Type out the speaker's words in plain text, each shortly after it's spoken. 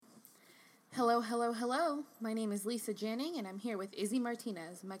Hello, hello, hello. My name is Lisa Janning, and I'm here with Izzy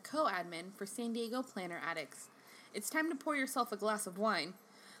Martinez, my co-admin for San Diego Planner Addicts. It's time to pour yourself a glass of wine.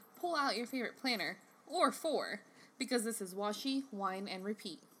 Pull out your favorite planner, or four, because this is Washi, Wine, and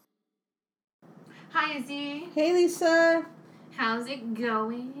Repeat. Hi, Izzy. Hey, Lisa. How's it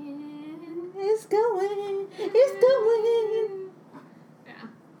going? It's going. Yeah.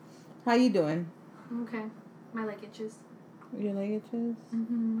 How you doing? Okay. My leg itches. Your leg itches?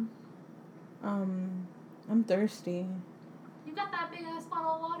 Mm-hmm. I'm thirsty. You got that big ass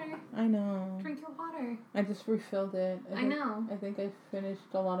bottle of water. I know. Drink your water. I just refilled it. I know. I think I finished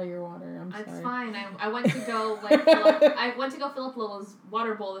a lot of your water. I'm sorry. It's fine. I went to go fill up Lila's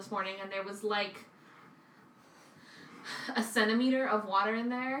water bowl this morning, and there was like a centimeter of water in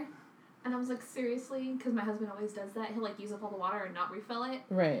there. And I was like, seriously? Because my husband always does that. He'll like use up all the water and not refill it.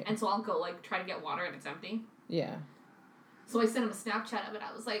 Right. And so I'll go like try to get water and it's empty. Yeah. So I sent him a Snapchat of it.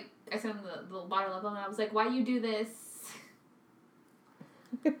 I was like, I sent him the water level, and I was like, why you do this?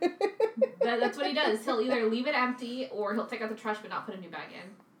 That's what he does. He'll either leave it empty or he'll take out the trash but not put a new bag in.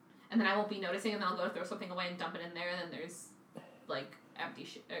 And then I won't be noticing, and then I'll go throw something away and dump it in there, and then there's like empty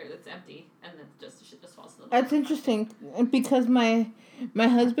shit, or it's empty, and then the shit just falls to the bottom. That's interesting because my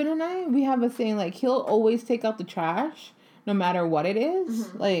husband and I, we have a thing like he'll always take out the trash no matter what it is,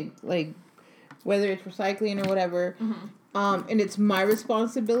 Mm-hmm. like whether it's recycling or whatever. Mm-hmm. And it's my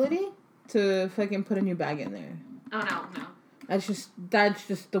responsibility to fucking put a new bag in there. Oh no. That's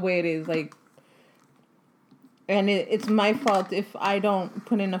just the way it is. Like, and it's my fault if I don't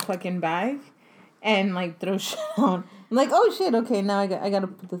put in a fucking bag and like throw shit on. I'm like, oh shit, okay, now I gotta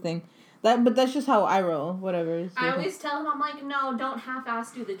put the thing. But that's just how I roll. Whatever. I always tell him, I'm like, no, don't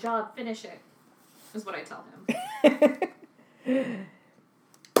half-ass do the job. Finish it. Is what I tell him.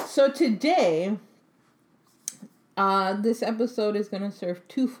 So today, this episode is gonna serve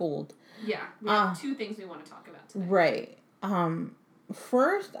twofold. Yeah, we have two things we want to talk about today. Right.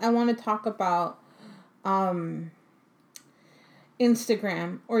 First, I want to talk about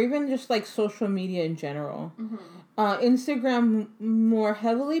Instagram, or even just like social media in general. Mm-hmm. Instagram more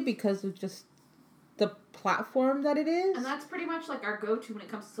heavily because of just the platform that it is. And that's pretty much like our go-to when it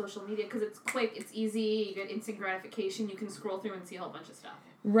comes to social media, because it's quick, it's easy, you get instant gratification, you can scroll through and see a whole bunch of stuff.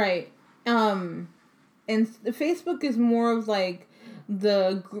 Right. And Facebook is more of like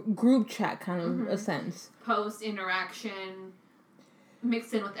the group chat kind of a sense. Post, interaction,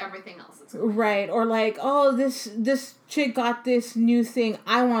 mixed in with everything else. Right. Or like, oh, this chick got this new thing.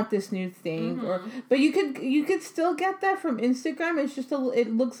 I want this new thing. Mm-hmm. But you could still get that from Instagram. It's just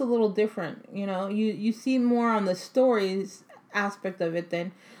it looks a little different. You know, you see more on the stories aspect of it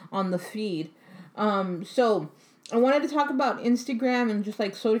than on the feed. So I wanted to talk about Instagram and just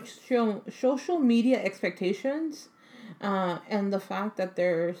like social media expectations, and the fact that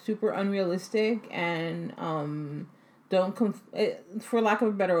they're super unrealistic and for lack of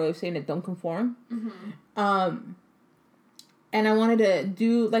a better way of saying it, don't conform. Mm-hmm. And I wanted to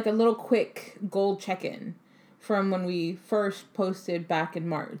do like a little quick goal check-in from when we first posted back in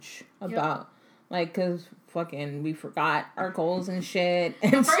March about like, cause fucking we forgot our goals and shit.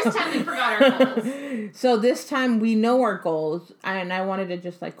 And the first time we forgot our goals. So this time we know our goals, and I wanted to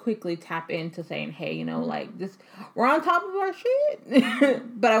just like quickly tap into saying, hey, you know, like this, we're on top of our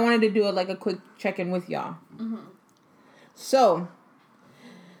shit. But I wanted to do it like a quick check-in with y'all. Mm-hmm. So,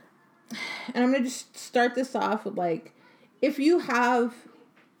 and I'm going to just start this off with like, if you have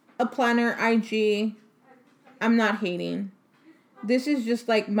a planner IG, I'm not hating. This is just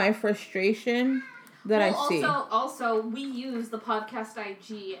like my frustration that I see. Also, we use the podcast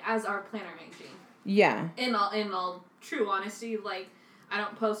IG as our planner IG. Yeah. In all true honesty, like, I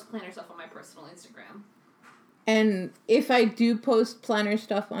don't post planner stuff on my personal Instagram. And if I do post planner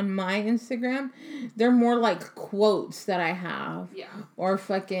stuff on my Instagram, they're more like quotes that I have. Yeah. Or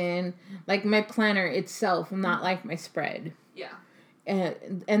fucking, like my planner itself, not like my spread. Yeah.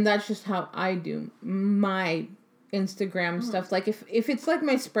 And that's just how I do my Instagram stuff. Like if it's like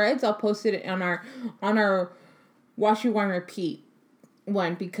my spreads, I'll post it on our Washi Wine Repeat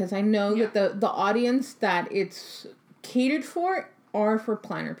one, because I know that the audience that it's catered for are for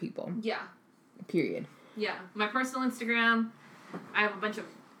planner people. Yeah. Period. Yeah. My personal Instagram, I have a bunch of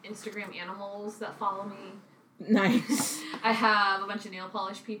Instagram animals that follow me. Nice. I have a bunch of nail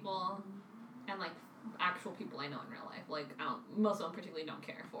polish people and like actual people I know in real life. Like most of them particularly don't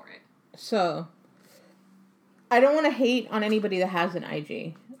care for it. So I don't want to hate on anybody that has an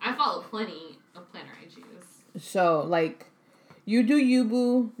IG. I follow plenty of planner IGs. So like, you do you,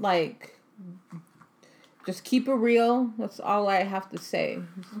 boo. Like, just keep it real. That's all I have to say.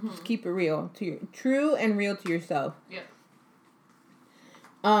 Just keep it real true and real to yourself. Yep.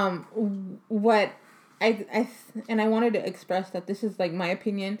 What and I wanted to express that this is like my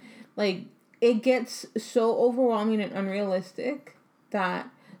opinion. Like, it gets so overwhelming and unrealistic that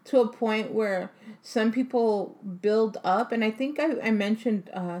to a point where some people build up, and I think I mentioned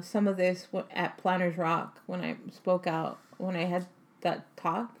some of this at Planners Rock when I spoke out, when I had that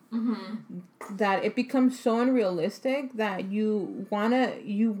talk, that it becomes so unrealistic that you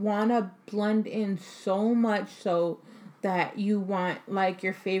wanna blend in so much so that you want like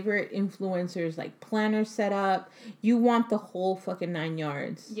your favorite influencers like planner set up. You want the whole fucking 9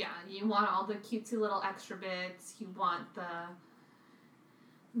 yards. Yeah, you want all the cutesy little extra bits. You want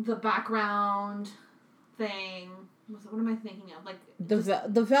the background thing. What am I thinking of? Like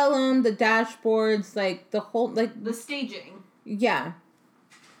the vellum, the dashboards, like the whole like the staging. Yeah.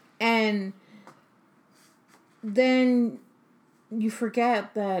 And then you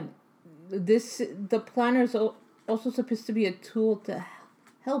forget that the planner's also supposed to be a tool to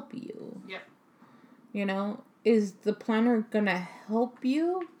help you. Yep. You know, is the planner gonna help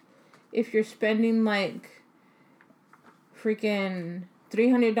you if you're spending like freaking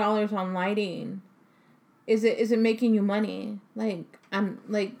 $300 on lighting? Is it making you money? Like, I'm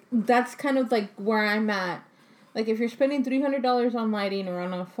like, that's kind of like where I'm at. Like, if you're spending $300 on lighting or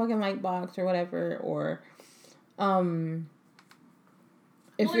on a fucking light box or whatever, or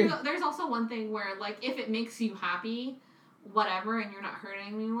there's also one thing where, like, if it makes you happy, whatever, and you're not hurting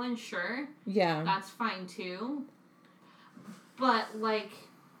anyone, sure. Yeah. That's fine, too. But, like,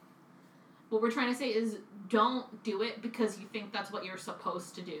 what we're trying to say is don't do it because you think that's what you're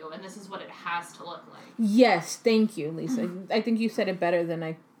supposed to do, and this is what it has to look like. Yes, thank you, Lisa. I think you said it better than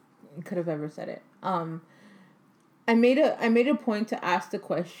I could have ever said it. I made a point to ask the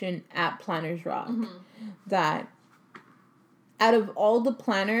question at Planners Rock that out of all the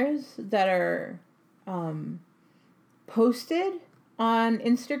planners that are posted on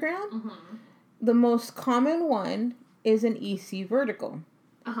Instagram, the most common one is an EC vertical.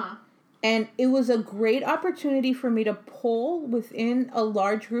 And it was a great opportunity for me to poll within a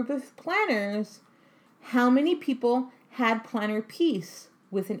large group of planners how many people had planner piece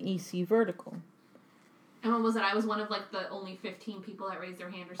with an EC vertical. And what was it? I was one of, like, the only 15 people that raised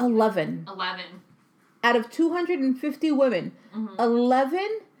their hand or something. 11. Out of 250 women,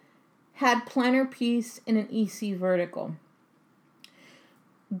 11 had planner piece in an EC vertical.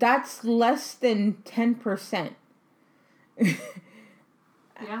 That's less than 10%.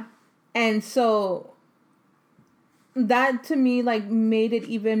 Yeah. And so that to me like made it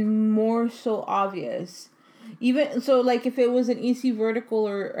even more so obvious. Even so, like if it was an EC vertical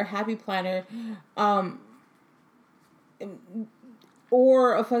or Happy Planner,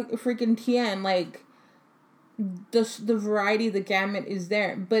 or a freaking TN, like the variety, the gamut is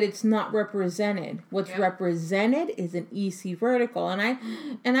there, but it's not represented. What's represented is an EC vertical, and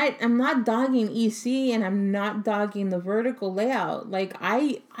I'm not dogging EC, and I'm not dogging the vertical layout. Like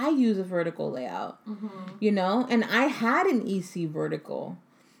I use a vertical layout, you know, and I had an EC vertical.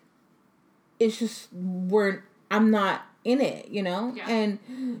 It's just I'm not in it, you know? Yeah.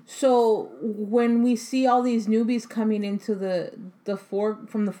 And so when we see all these newbies coming into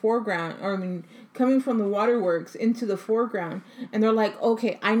from the foreground, or I mean, coming from the waterworks into the foreground, and they're like,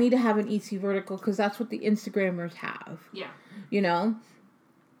 okay, I need to have an EC vertical because that's what the Instagrammers have. Yeah. You know?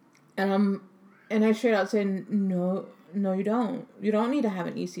 And I straight out said, no, you don't. You don't need to have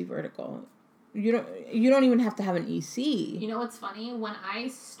an EC vertical. You don't even have to have an EC. You know what's funny? When I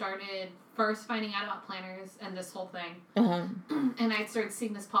started first finding out about planners and this whole thing, and I started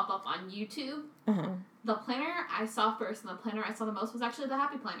seeing this pop up on YouTube, the planner I saw first and the planner I saw the most was actually the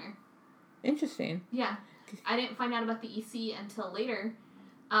Happy Planner. Interesting. Yeah. I didn't find out about the EC until later,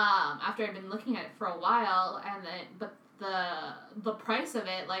 after I'd been looking at it for a while, but the price of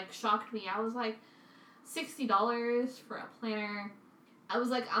it, like, shocked me. I was like, $60 for a planner. I was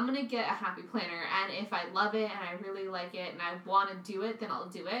like, I'm going to get a Happy Planner, and if I love it and I really like it and I want to do it, then I'll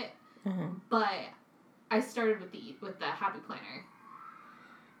do it. But I started with the Happy Planner.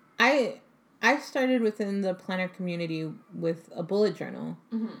 I started within the planner community with a bullet journal.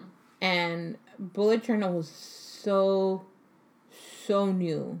 And bullet journal was so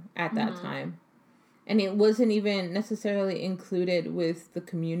new at that time. And it wasn't even necessarily included with the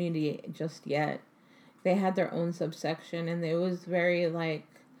community just yet. They had their own subsection, and it was very, like,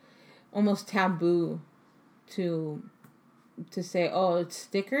 almost taboo to say, oh, it's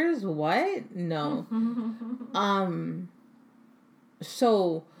stickers? What? No.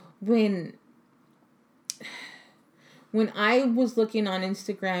 So when I was looking on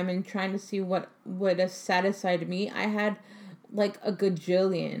Instagram and trying to see what satisfied me, I had, like, a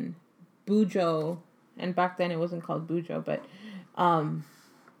gajillion Bujo, and back then it wasn't called Bujo, but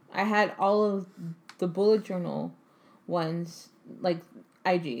I had all of the bullet journal ones, like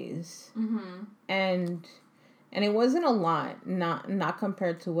IGs. Mm-hmm. And it wasn't a lot, not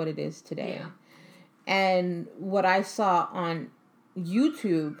compared to what it is today. Yeah. And what I saw on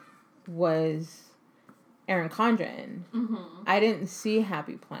YouTube was Erin Condren. Mm-hmm. I didn't see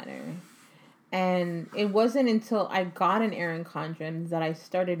Happy Planner. And it wasn't until I got an Erin Condren that I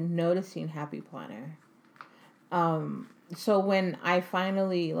started noticing Happy Planner. So when I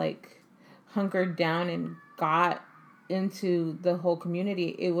finally like hunkered down and got into the whole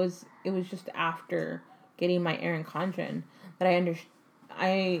community, it was just after getting my Erin Condren that I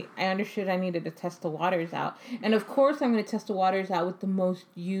understood I needed to test the waters out. And of course I'm going to test the waters out with the most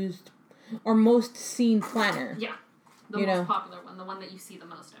used or most seen planner. Yeah. The most popular one, the one that you see the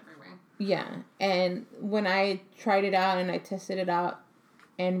most everywhere. Yeah. And when I tried it out and I tested it out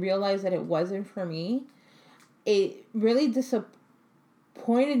and realized that it wasn't for me, it really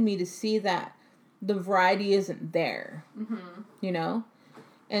disappointed me to see that the variety isn't there. Mm-hmm. You know?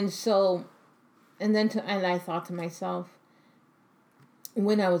 And so, and I thought to myself,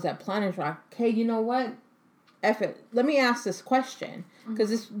 when I was at Planners Rock, okay, you know what? F it. Let me ask this question.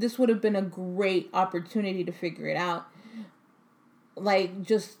 Because this would have been a great opportunity to figure it out. Like,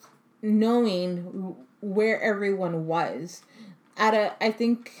 just knowing where everyone was. I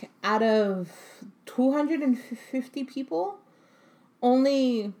think out of 250 people,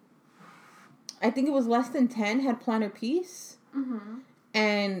 only, I think it was less than 10 had Planner Piece. Mm-hmm.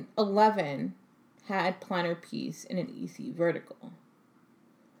 And 11 had Planner Piece in an EC vertical.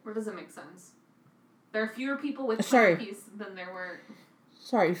 Where does it make sense? There are fewer people with Planner Piece than there were...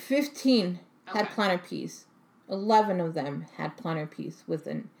 15 had Planner Piece. 11 of them had Planner Piece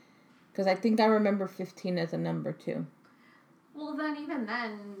within... Because I think I remember 15 as a number, too. Well, then, even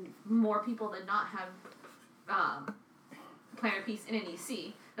then, more people did not have Planner Piece in an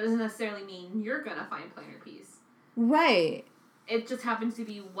EC. That doesn't necessarily mean you're going to find Planner Piece. Right. It just happens to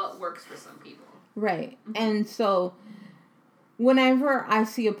be what works for some people. Right. Mm-hmm. And so, whenever I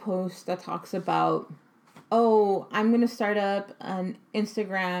see a post that talks about, oh, I'm going to start up an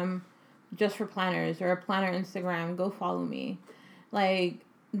Instagram just for planners, or a planner Instagram, go follow me. Like,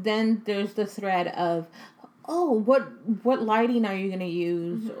 then there's the thread of, oh, what lighting are you going to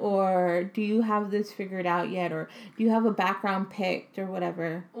use? Mm-hmm. Or do you have this figured out yet? Or do you have a background picked or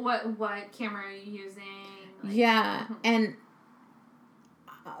whatever? What camera are you using? Like, yeah. Mm-hmm. And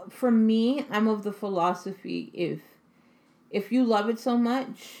for me, I'm of the philosophy, if you love it so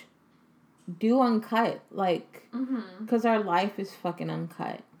much, do uncut. Like, because our life is fucking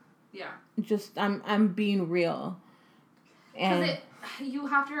uncut. Yeah. Just, I'm being real. And you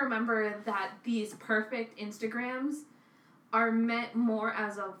have to remember that these perfect Instagrams are meant more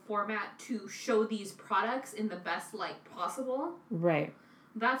as a format to show these products in the best light possible. Right.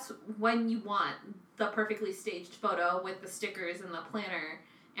 That's when you want the perfectly staged photo with the stickers and the planner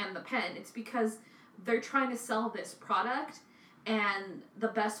and the pen. It's because they're trying to sell this product, and the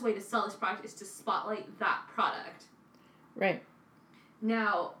best way to sell this product is to spotlight that product. Right.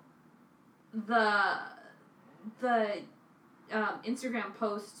 Now, the Instagram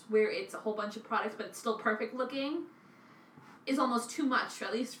posts where it's a whole bunch of products but it's still perfect looking is almost too much,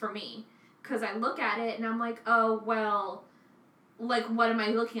 at least for me. Because I look at it and I'm like, oh, well, like, what am I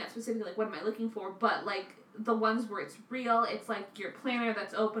looking at specifically? Like, what am I looking for? But, like, the ones where it's real, it's like your planner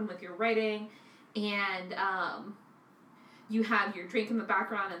that's open with your writing, and you have your drink in the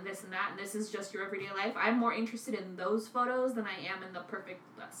background and this and that, and this is just your everyday life. I'm more interested in those photos than I am in the perfect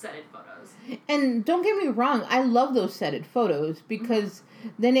setted photos. And don't get me wrong, I love those setted photos because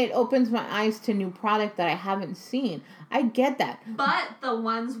then it opens my eyes to new product that I haven't seen. I get that. But the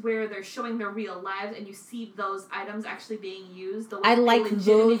ones where they're showing their real lives and you see those items actually being used, the ones I like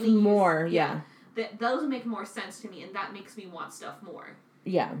those more, yeah. Those make more sense to me, and that makes me want stuff more.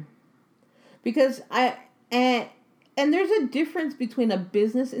 Yeah. Because and there's a difference between a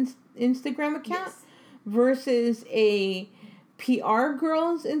business Instagram account versus a PR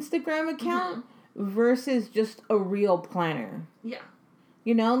girl's Instagram account versus just a real planner. Yeah.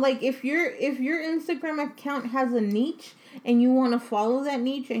 You know, like if your Instagram account has a niche and you want to follow that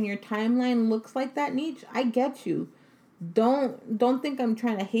niche and your timeline looks like that niche, I get you. Don't think I'm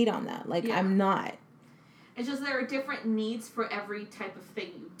trying to hate on that. Like, I'm not. It's just there are different needs for every type of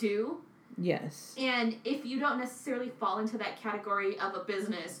thing you do. Yes. And if you don't necessarily fall into that category of a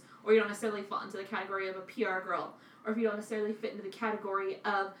business, or you don't necessarily fall into the category of a PR girl, or if you don't necessarily fit into the category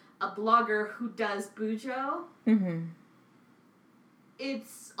of a blogger who does Bujo,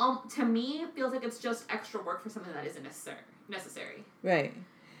 it's, to me, it feels like it's just extra work for something that isn't necessary. Right.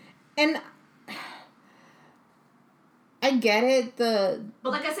 And I get it. But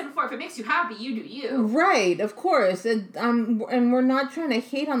like I said before, if it makes you happy, you do you. Right, of course. And we're not trying to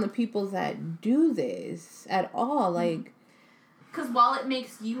hate on the people that do this at all. Like, because while it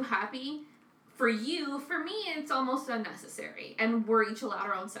makes you happy, for you, for me, it's almost unnecessary. And we're each allowed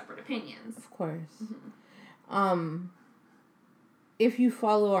our own separate opinions. Of course. If you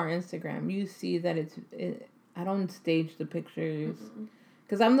follow our Instagram, you see that I don't stage the pictures.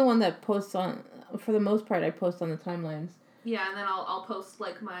 Because I'm the one that posts on, for the most part, I post on the timelines. Yeah, and then I'll post,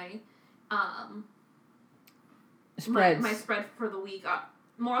 like, my, spreads. My spread for the week.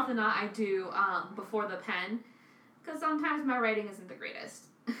 More often than not, I do, before the pen. Because sometimes my writing isn't the greatest.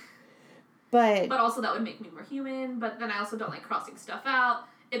 But also that would make me more human. But then I also don't like crossing stuff out.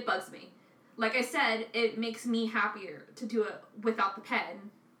 It bugs me. Like I said, it makes me happier to do it without the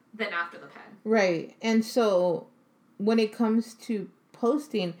pen than after the pen. Right. And so when it comes to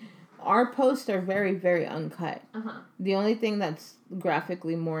posting, our posts are very, very uncut. The only thing that's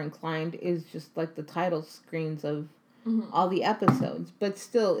graphically more inclined is just like the title screens of all the episodes. But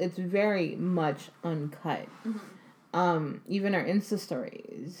still, it's very much uncut. Even our Insta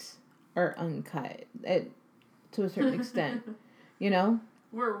stories are uncut to a certain extent, you know?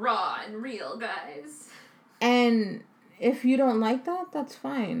 We're raw and real, guys. And if you don't like that, that's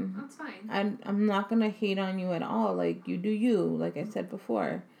fine. That's fine. I'm not going to hate on you at all. Like, you do you, like I said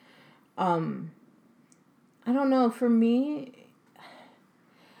before. I don't know. For me,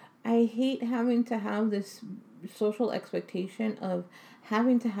 I hate having to have this social expectation of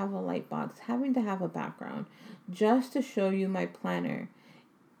having to have a light box, having to have a background, just to show you my planner.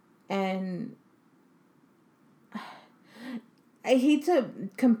 And I hate to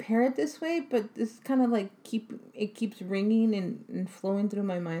compare it this way, but this kind of like keeps ringing and flowing through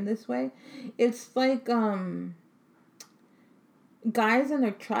my mind this way. It's like guys in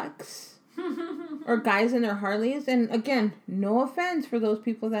their trucks or guys in their Harleys, and again, no offense for those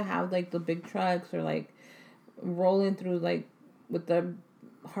people that have like the big trucks or like rolling through like with the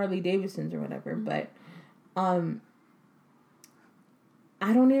Harley Davidsons or whatever, but I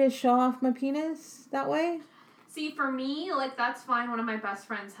don't need to show off my penis that way. See, for me, like, that's fine. One of my best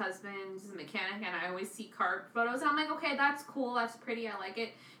friend's husbands is a mechanic, and I always see car photos, and I'm like, okay, that's cool, that's pretty, I like it.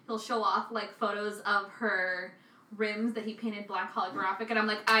 He'll show off, like, photos of her rims that he painted black holographic, and I'm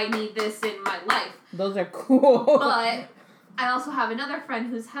like, I need this in my life. Those are cool. But I also have another friend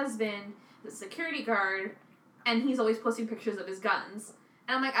whose husband is a security guard, and he's always posting pictures of his guns.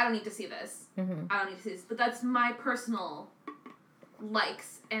 And I'm like, I don't need to see this. I don't need to see this. But that's my personal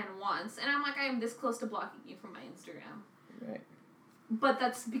likes and wants. And I'm like, I am this close to blocking you from my Instagram. Right. But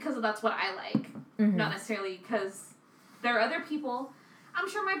that's because that's what I like. Not necessarily because there are other people. I'm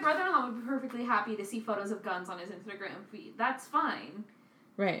sure my brother-in-law would be perfectly happy to see photos of guns on his Instagram feed. That's fine.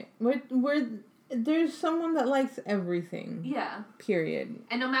 Right. We're there's someone that likes everything. Yeah. Period.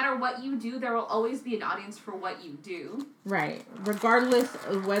 And no matter what you do, there will always be an audience for what you do. Right. Regardless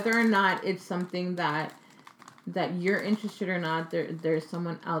of whether or not it's something that you're interested or not, there's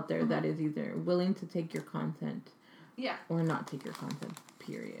someone out there that is either willing to take your content, or not take your content.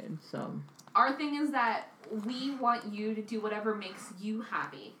 Period. So our thing is that we want you to do whatever makes you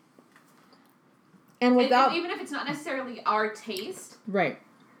happy, and without even if it's not necessarily our taste, right?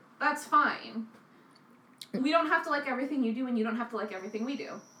 That's fine. We don't have to like everything you do, and you don't have to like everything we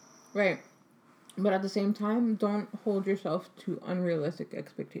do. Right. But at the same time, don't hold yourself to unrealistic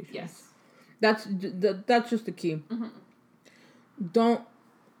expectations. Yes. That's just the key. Don't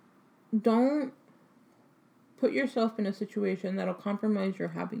put yourself in a situation that'll compromise your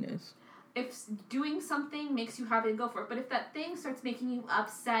happiness. If doing something makes you happy, go for it. But if that thing starts making you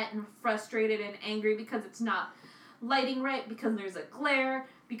upset and frustrated and angry because it's not lighting right, because there's a glare,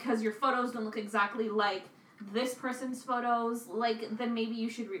 because your photos don't look exactly like this person's photos, like, then maybe you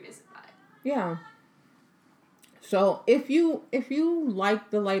should revisit that. Yeah. So if you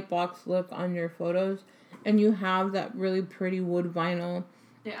like the light box look on your photos and you have that really pretty wood vinyl,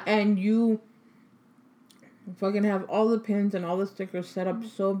 and you fucking have all the pins and all the stickers set up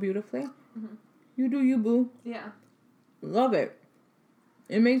so beautifully, you do you, boo. Yeah. Love it.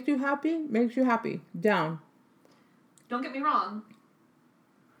 It makes you happy. Down. Don't get me wrong.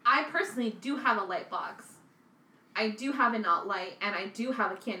 I personally do have a light box. I do have a Not Light, and I do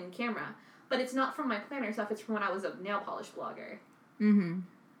have a Canon camera. But it's not from my planner stuff. It's from when I was a nail polish blogger.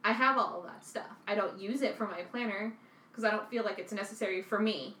 I have all of that stuff. I don't use it for my planner because I don't feel like it's necessary for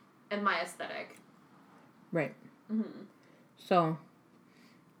me and my aesthetic. Right. So.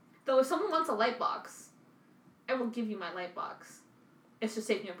 Though if someone wants a light box, I will give you my light box. It's just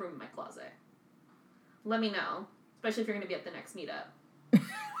taking up room in my closet. Let me know. Especially if you're going to be at the next meetup.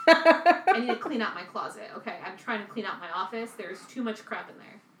 I need to clean out my closet. Okay, I'm trying to clean out my office. There's too much crap in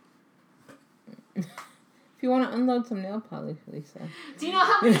there. If you want to unload some nail polish, Lisa. Do you know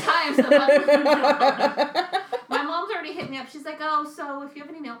how many times my mom's already hit me up. She's like, oh, so if you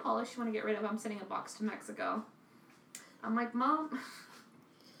have any nail polish you want to get rid of, I'm sending a box to Mexico. I'm like, Mom.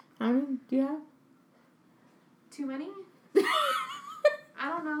 How many do you have? Too many? I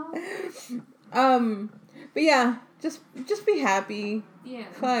don't know. But yeah, just be happy. Yeah.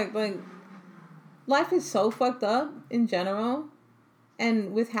 Fuck, like, life is so fucked up in general.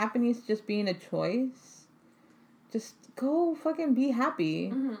 And with happiness just being a choice, just go fucking be happy.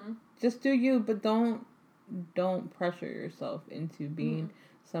 Mm-hmm. Just do you, but don't pressure yourself into being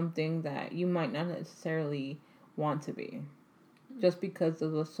something that you might not necessarily want to be. Just because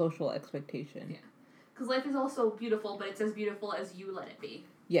of a social expectation. Yeah. Because life is also beautiful, but it's as beautiful as you let it be.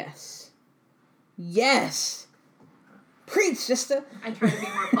 Yes. Yes! Preach, sister! I try to be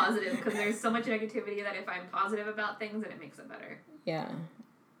more positive because there's so much negativity that if I'm positive about things, then it makes it better. Yeah.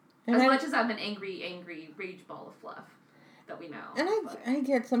 And as much as I'm an angry rage ball of fluff that we know. And I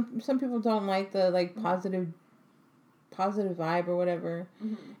get some people don't like the like positive vibe or whatever.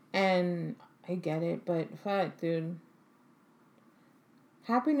 Mm-hmm. And I get it, but fuck, dude.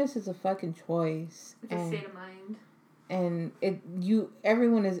 Happiness is a fucking choice. It's a state of mind. And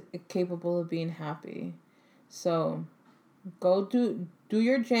everyone is capable of being happy. So go do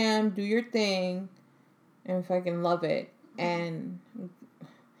your jam, do your thing, and fucking love it. And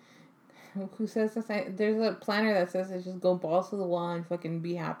who says this? There's a planner that says it's just go balls to the wall and fucking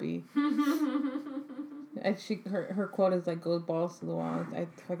be happy. And her quote is like, go balls to the wall. I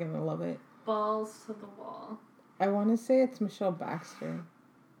fucking love it. Balls to the wall. I want to say it's Michelle Baxter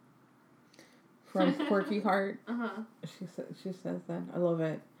from Quirky Heart. She says that. I love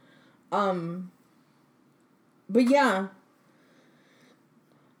it. But yeah.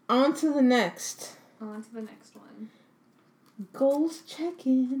 On to the next one. Goals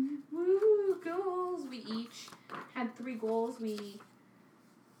check-in. Woo, goals. We each had 3 goals we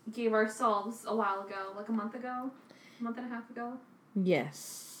gave ourselves a while ago, like a month and a half ago.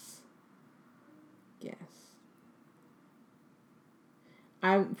 Yes.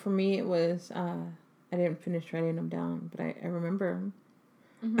 For me, it was, I didn't finish writing them down, but I remember them.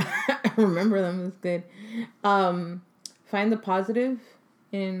 Mm-hmm. I remember them. It's good. Find the positive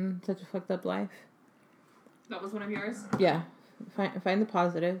in such a fucked up life. That was one of yours? Yeah. Find the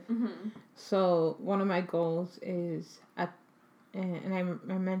positive. Mm-hmm. So, one of my goals is, and I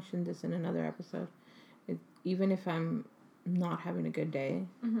mentioned this in another episode, even if I'm not having a good day,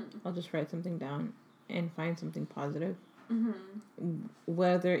 I'll just write something down and find something positive. Mm-hmm.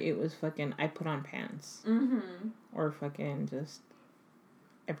 Whether it was fucking I put on pants or fucking just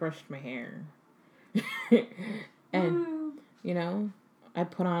I brushed my hair and you know I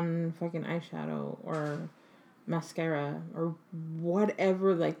put on fucking eyeshadow or mascara or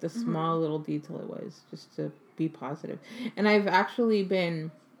whatever, like the small little detail it was, just to be positive. And I've actually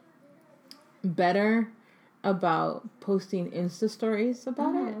been better about posting Insta stories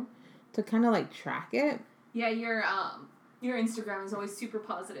about it to kind of like track it. Yeah, your Instagram is always super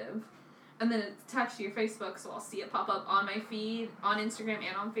positive. And then it's attached to your Facebook, so I'll see it pop up on my feed, on Instagram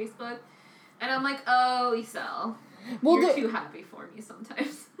and on Facebook. And I'm like, oh, Isel, you're too happy for me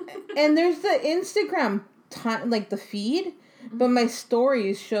sometimes. And there's the Instagram like the feed, but my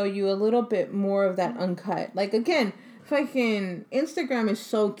stories show you a little bit more of that uncut. Like, again, fucking Instagram is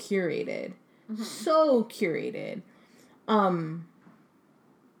so curated. So curated.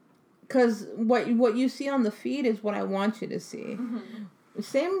 Because what you see on the feed is what I want you to see.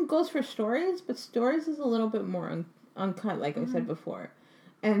 Same goes for stories, but stories is a little bit more uncut, like I said before.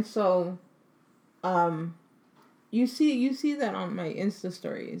 And so, you see that on my Insta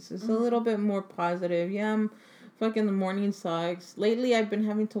stories. It's a little bit more positive. Yeah, fucking the morning sucks. Lately, I've been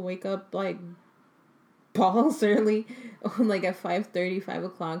having to wake up, like, balls early, like at 5:30, 5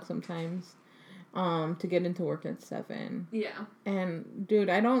 o'clock sometimes. To get into work at 7. Yeah. And, dude,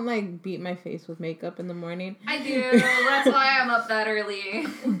 I don't, like, beat my face with makeup in the morning. I do. That's why I'm up that early.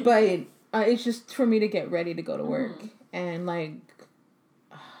 But it's just for me to get ready to go to work. And, like,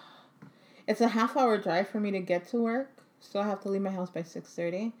 it's a half-hour drive for me to get to work. So I have to leave my house by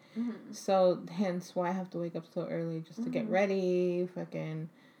 6:30. So, hence why I have to wake up so early, just to get ready, fucking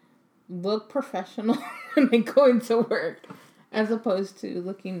look professional when I go into work. As opposed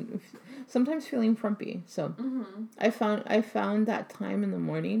to sometimes feeling frumpy. So I found that time in the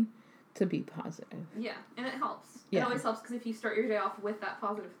morning to be positive. Yeah, and it helps. Yeah. It always helps because if you start your day off with that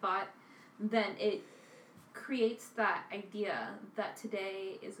positive thought, then it creates that idea that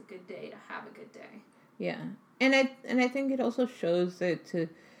today is a good day to have a good day. Yeah. And I think it also shows it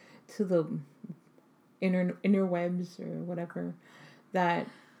to the interwebs or whatever that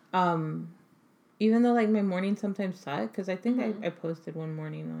even though like my morning sometimes suck, because I think I posted one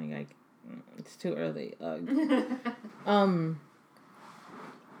morning like it's too early.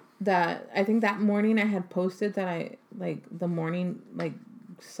 That I think that morning I had posted that I like the morning like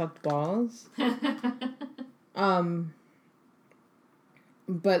sucked balls.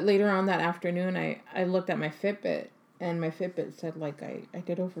 But later on that afternoon I looked at my Fitbit and my Fitbit said like I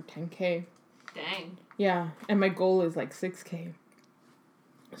did over 10K. Dang. Yeah, and my goal is like 6K.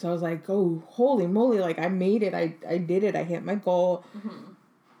 So I was like, oh, holy moly, like I made it. I did it. I hit my goal. Mm-hmm.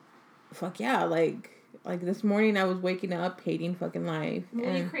 Fuck yeah, like this morning I was waking up hating fucking life. Well,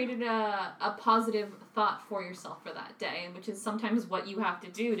 and you created a positive thought for yourself for that day, which is sometimes what you have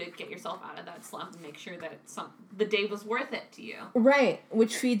to do to get yourself out of that slump and make sure that the day was worth it to you. Right,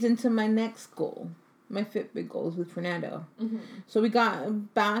 which feeds into my next goal, my Fitbit goals with Fernando. Mm-hmm. So we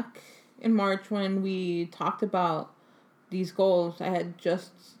got back in March when we talked about these goals. I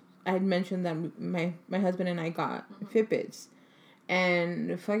had mentioned that my husband and I got Fitbits.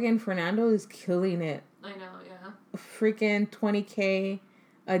 And fucking Fernando is killing it. I know, yeah. Freaking 20K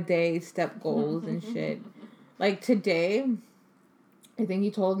a day step goals and shit. Like today, I think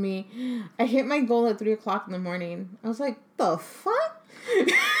he told me, I hit my goal at 3 o'clock in the morning. I was like, the fuck?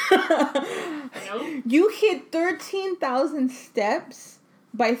 Nope. You hit 13,000 steps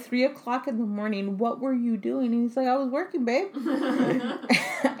by 3 o'clock in the morning. What were you doing? And he's like, I was working, babe.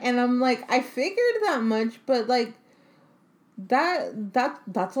 And I'm like, I figured that much, but like,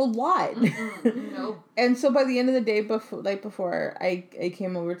 that's a lot. Nope. And so by the end of the day, before I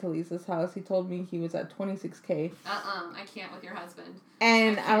came over to Lisa's house, he told me he was at 26K. I can't with your husband.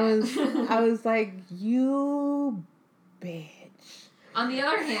 And I was like, you bitch. On the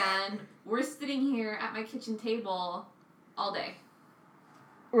other hand, we're sitting here at my kitchen table all day.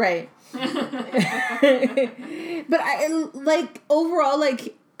 Right. But I like overall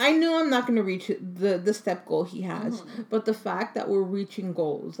like I know I'm not going to reach the step goal he has, but the fact that we're reaching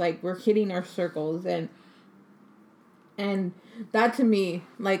goals, like we're hitting our circles, and that to me,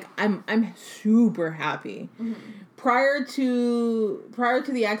 like I'm super happy. Mm-hmm. Prior to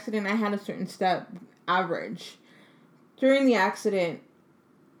the accident, I had a certain step average. During the accident,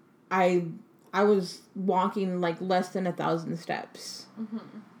 I was walking like less than 1,000 steps.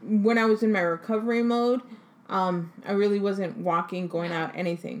 Mm-hmm. When I was in my recovery mode, I really wasn't walking, going out,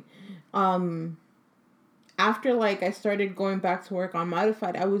 anything. After like I started going back to work on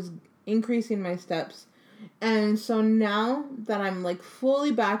Modified, I was increasing my steps. And so now that I'm like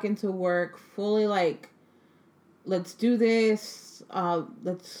fully back into work, fully like, let's do this,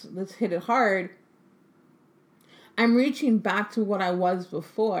 let's hit it hard, I'm reaching back to what I was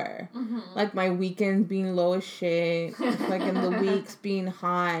before. Mm-hmm. Like my weekends being low as shit, like in the weeks being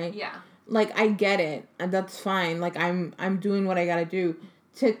high. Yeah. Like I get it, and that's fine. Like I'm doing what I gotta do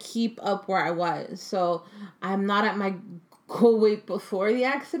to keep up where I was. So I'm not at my goal weight before the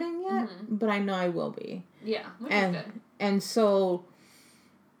accident yet, but I know I will be. Yeah, which is good. And so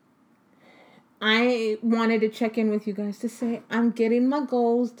I wanted to check in with you guys to say I'm getting my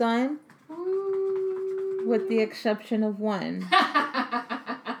goals done. With the exception of one.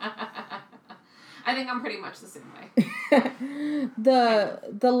 I think I'm pretty much the same way.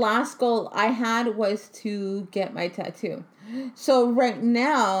 The last goal I had was to get my tattoo. So right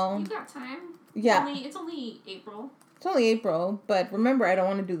now... You got time. Yeah. It's only April. It's only April, but remember, I don't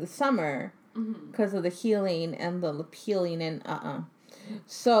want to do the summer because Mm-hmm. of the healing and the peeling and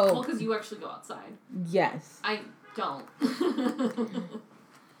So... Well, because you actually go outside. Yes. I don't.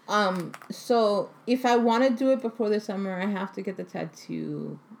 So if I want to do it before the summer, I have to get the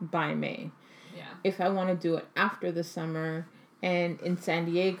tattoo by May. Yeah. If I want to do it after the summer, and in San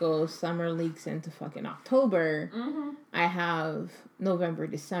Diego, summer leaks into fucking October, I have November,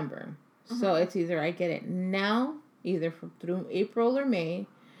 December. So it's either I get it now, either through April or May,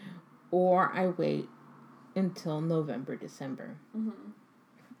 or I wait until November, December.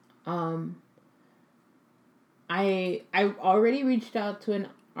 I've already reached out to an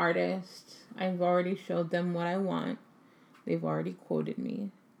artist. I've already showed them what I want. They've already quoted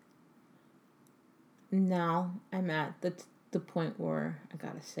me. Now I'm at the point where I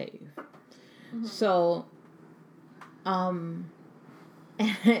gotta save. So, in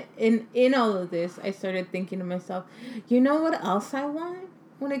all of this, I started thinking to myself, you know what else I want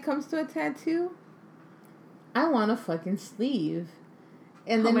when it comes to a tattoo? I want a fucking sleeve.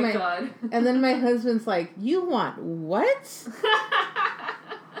 And then God. And then my husband's like, you want what?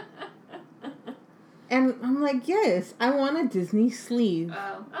 And I'm like, yes, I want a Disney sleeve.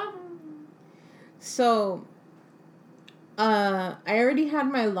 Oh. So So, I already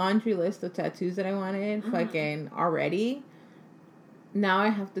had my laundry list of tattoos that I wanted, fucking already. Now I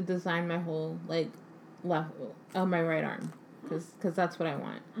have to design my whole, like, left, my right arm. Because that's what I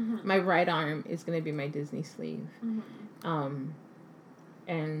want. My right arm is going to be my Disney sleeve. And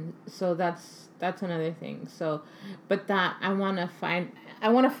so that's another thing. So, but that I want to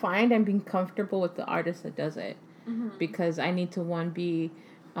find and be comfortable with the artist that does it. Because I need to, be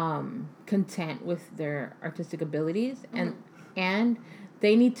content with their artistic abilities. And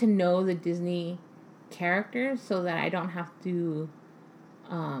they need to know the Disney characters so that I don't have to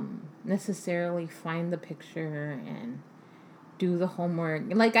necessarily find the picture and do the homework.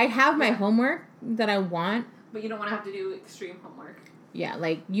 Like, I have my homework that I want. But you don't want to have to do extreme homework. Yeah,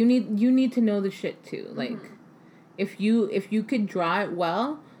 like, you need to know the shit, too. Like, if you could draw it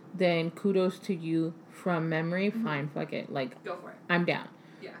well, then kudos to you from memory. Fine, fuck it. Like, go for it. I'm down.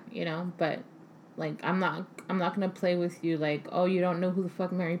 Yeah. You know, but, like, I'm not gonna play with you, like, oh, you don't know who the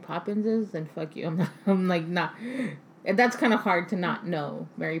fuck Mary Poppins is? Then fuck you. I'm like, nah. And that's kind of hard to not know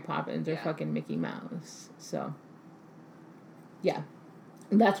Mary Poppins or fucking Mickey Mouse. So, yeah.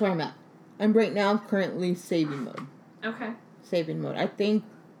 That's where I'm at. I'm right now currently saving mode. Okay. Saving mode. I think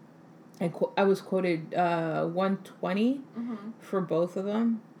I was quoted 120 for both of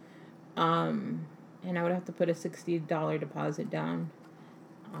them. And I would have to put a $60 deposit down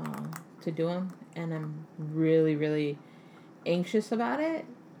to do them. And I'm really, really anxious about it.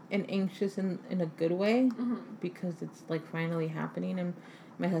 And anxious in a good way. Because it's, like, finally happening. And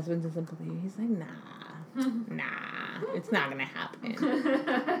my husband doesn't believe it. He's like, nah, it's not gonna happen.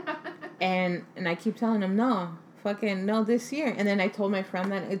 and I keep telling him, no, fucking no, this year. And then I told my friend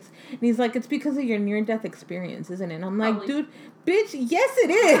that and he's like, it's because of your near-death experience, isn't it? And I'm like, dude, bitch, yes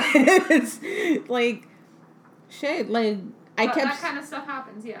it is. Like, shit, like, that kind of stuff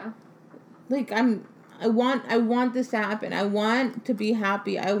happens, yeah. Like, I want this to happen. I want to be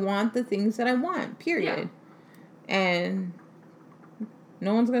happy. I want the things that I want, period. Yeah. And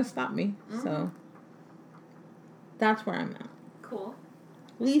no one's gonna stop me, so that's where I'm at. Cool.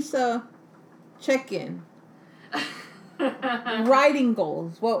 Lisa, check in. Writing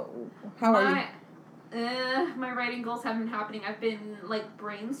goals. How are you? My writing goals haven't been happening. I've been, like,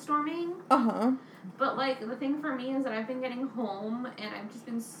 brainstorming. But, like, the thing for me is that I've been getting home and I've just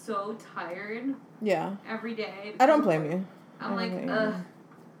been so tired. Yeah. Every day. I don't blame you. I'm like, ugh.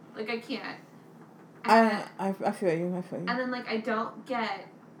 Like, I can't. I feel you. And then, like, I don't get...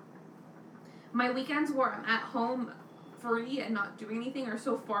 My weekends where I'm at home free and not doing anything are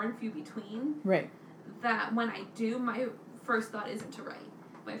so far and few between. Right. That when I do, my first thought isn't to write.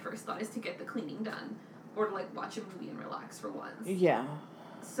 My first thought is to get the cleaning done. Or to, like, watch a movie and relax for once. Yeah.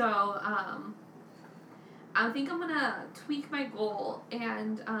 So, I think I'm gonna tweak my goal,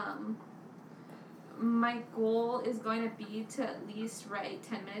 and, my goal is going to be to at least write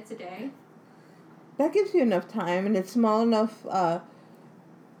 10 minutes a day. That gives you enough time, and it's small enough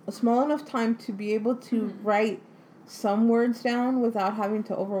time to be able to write some words down without having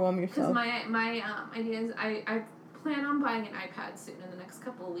to overwhelm yourself. Because my idea is I plan on buying an iPad soon in the next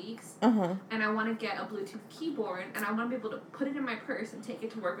couple of weeks. And I want to get a Bluetooth keyboard, and I want to be able to put it in my purse and take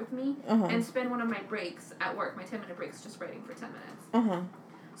it to work with me, and spend one of my breaks at work, my 10-minute breaks, just writing for 10 minutes.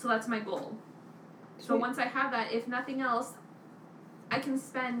 So that's my goal. Sweet. So once I have that, if nothing else, I can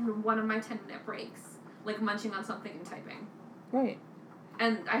spend one of my 10-minute breaks, like, munching on something and typing. Right.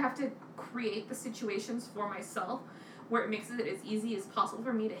 And I have to create the situations for myself where it makes it as easy as possible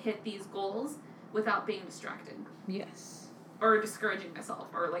for me to hit these goals without being distracted. Yes. Or discouraging myself,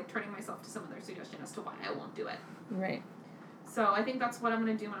 or, like, turning myself to some other suggestion as to why I won't do it. Right. So I think that's what I'm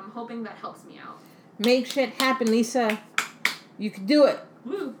going to do, and I'm hoping that helps me out. Make shit happen, Lisa. You can do it.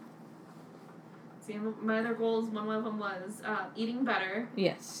 Woo! See, my other goals, one of them was eating better.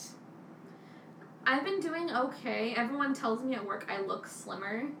 Yes. I've been doing okay. Everyone tells me at work I look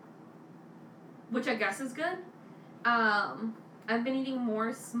slimmer, which I guess is good. I've been eating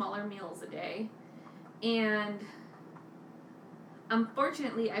more smaller meals a day, and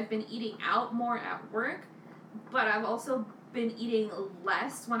unfortunately I've been eating out more at work, but I've also been eating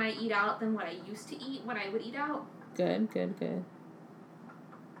less when I eat out than what I used to eat when I would eat out. Good.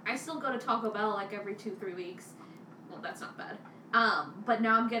 I still go to Taco Bell, like, every 2-3 weeks. Well, that's not bad. But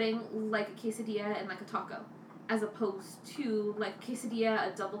now I'm getting, like, a quesadilla and, like, a taco, as opposed to, like, quesadilla,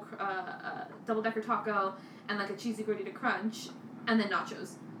 a double-decker taco, and, like, a cheesy gordita crunch, and then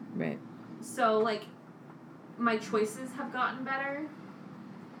nachos. Right. So, like, my choices have gotten better,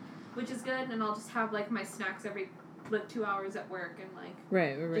 which is good, and I'll just have, like, my snacks every, like, 2 hours at work, and, like,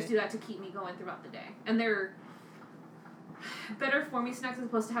 right. just do that to keep me going throughout the day. And they're better for me snacks as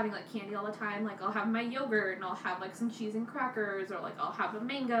opposed to having, like, candy all the time. Like, I'll have my yogurt, and I'll have, like, some cheese and crackers, or, like, I'll have a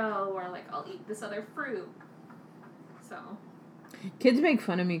mango, or, like, I'll eat this other fruit. So. Kids make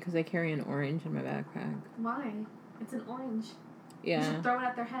fun of me because I carry an orange in my backpack. Why? It's an orange. Yeah. You should throw it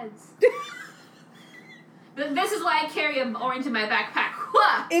at their heads. This is why I carry an orange in my backpack.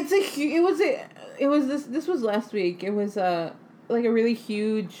 This was last week. It was, like a really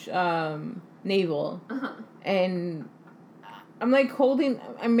huge, navel. Uh-huh. And I'm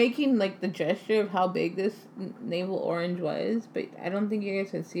making, like, the gesture of how big this navel orange was, but I don't think you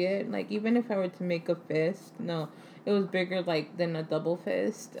guys can see it. Like, even if I were to make a fist, no, it was bigger, like, than a double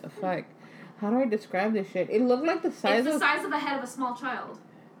fist. Fuck. How do I describe this shit? It looked like the size of the head of a small child.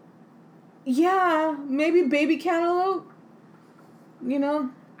 Yeah, maybe baby cantaloupe. You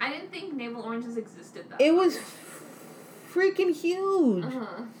know? I didn't think navel oranges existed that It was freaking huge.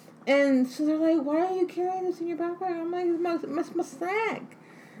 Uh-huh. And so they're like, why are you carrying this in your backpack? I'm like, it's my snack.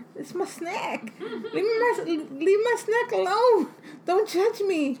 It's my snack. leave my snack alone. Don't judge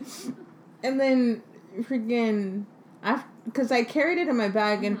me. And then freaking, because I carried it in my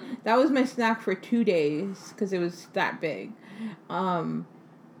bag, and that was my snack for 2 days because it was that big. And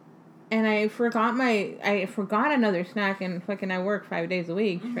I forgot another snack, and fucking I work 5 days a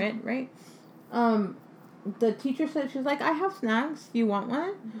week, right? The teacher said, she's like, I have snacks. Do you want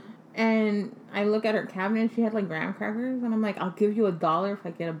one? And I look at her cabinet, and she had, like, graham crackers, and I'm like, I'll give you $1 if I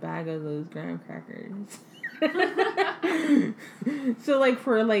get a bag of those graham crackers. So, like,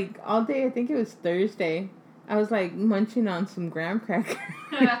 for, like, all day, I think it was Thursday, I was, like, munching on some graham crackers.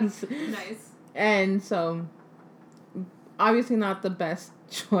 Nice. And so, obviously not the best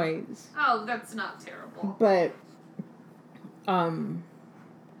choice. Oh, that's not terrible. But,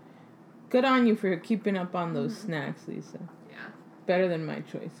 good on you for keeping up on those snacks, Lisa. Yeah. Better than my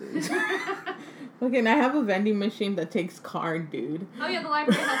choices. Look, and I have a vending machine that takes card, dude. Oh, yeah, the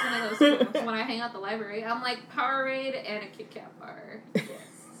library has one of those, too. So when I hang out at the library, I'm like, Powerade and a Kit Kat bar. Yes.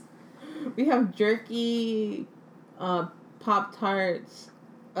 We have jerky, Pop-Tarts,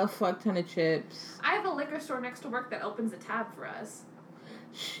 a fuck ton of chips. I have a liquor store next to work that opens a tab for us.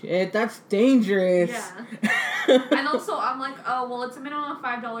 Shit, that's dangerous. Yeah. And also, I'm like, oh, well, it's a minimum of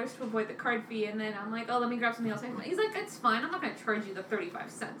 $5 to avoid the card fee. And then I'm like, oh, let me grab something else. He's like, it's fine. I'm not going to charge you the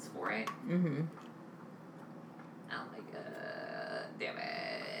 35 cents for it. Mm-hmm. I'm like, damn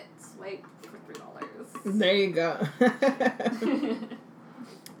it. Swipe for $3. There you go.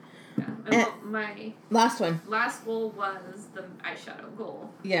 Yeah. And my last one. Last goal was the eyeshadow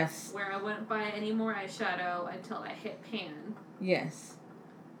goal. Yes. Where I wouldn't buy any more eyeshadow until I hit pan. Yes.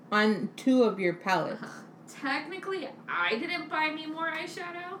 On 2 of your palettes. Uh-huh. Technically, I didn't buy any more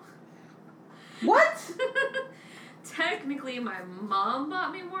eyeshadow. What? Technically, my mom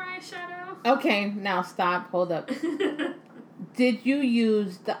bought me more eyeshadow. Okay, now stop. Hold up. Did you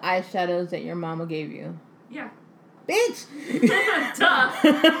use the eyeshadows that your mama gave you? Yeah. Bitch! Duh.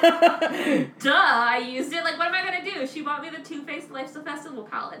 Duh, I used it. Like, what am I going to do? She bought me the Too Faced Lifestyle Festival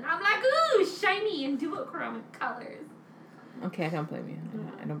palette. And I'm like, ooh, shiny and duochromic colors. Okay, I don't blame you.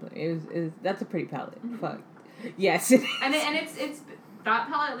 Yeah. I don't blame you. It was that's a pretty palette. Mm-hmm. Fuck. Yes. And it's that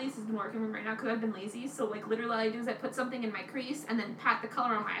palette at least is working for me right now because I've been lazy. So, like, literally all I do is I put something in my crease and then pat the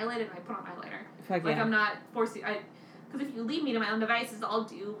color on my eyelid and I put on eyeliner. Fuck like, yeah. I'm not forcing... Because if you leave me to my own devices, I'll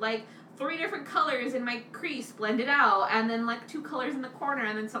do, like, 3 different colors in my crease, blend it out, and then, like, 2 colors in the corner,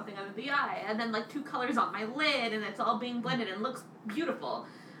 and then something under the eye, and then, like, 2 colors on my lid, and it's all being blended and looks beautiful.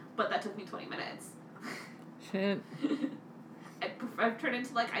 But that took me 20 minutes. Shit. I've turned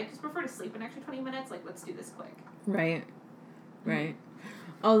into, like, I just prefer to sleep an extra 20 minutes. Like, let's do this quick. Right. Right.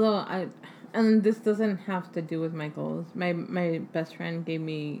 Although, and this doesn't have to do with my goals. My best friend gave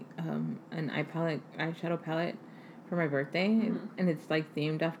me an eyeshadow palette for my birthday, and it's, like,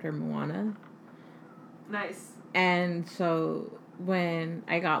 themed after Moana. Nice. And so when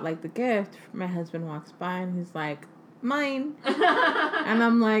I got, like, the gift, my husband walks by and he's like, mine. And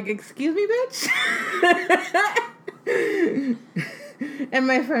I'm like, excuse me, bitch? And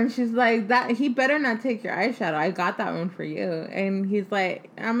my friend, she's like, that he better not take your eyeshadow. I got that one for you. And he's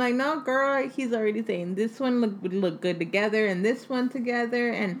like, I'm like, no, girl. He's already saying this one would look good together and this one together.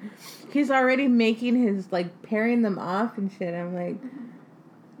 And he's already making his, like, pairing them off and shit. I'm like,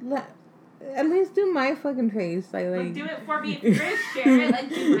 at least do my fucking face. Like do it for me. If you're gonna share it, like,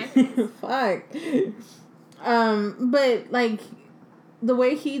 do my face. Fuck. But, like, the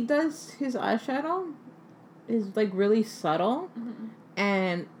way he does his eyeshadow is, like, really subtle.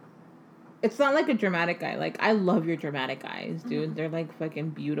 And it's not like a dramatic eye. Like, I love your dramatic eyes, dude. They're, like,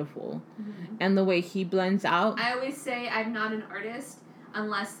 fucking beautiful. And the way he blends out. I always say I'm not an artist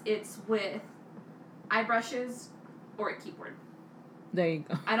unless it's with eye brushes or a keyboard. There you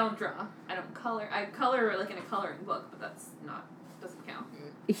go. I don't draw. I don't color. I color like in a coloring book, but doesn't count.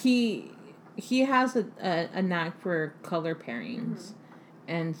 He has a knack for color pairings,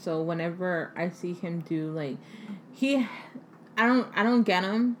 and so whenever I see him do like, I don't get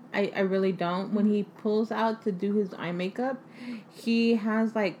him. I really don't. When he pulls out to do his eye makeup, he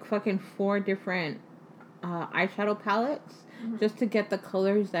has like fucking 4 different eyeshadow palettes just to get the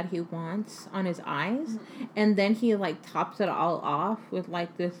colors that he wants on his eyes, and then he like tops it all off with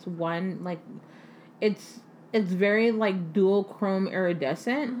like this one like, it's very like dual chrome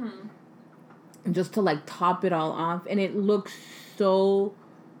iridescent, just to like top it all off, and it looks so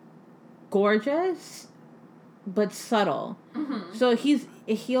gorgeous but subtle. So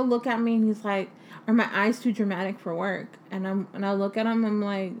he'll look at me and he's like, are my eyes too dramatic for work? And I look at him, I'm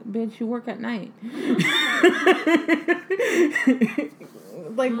like, bitch, you work at night.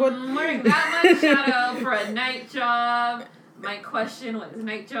 Like what? Wearing that much shadow for a night job. My question was,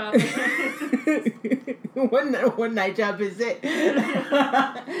 night job? What night job is it?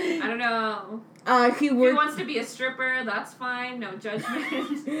 I don't know. He wants to be a stripper, that's fine, no judgment.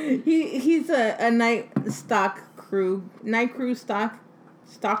 He's a night crew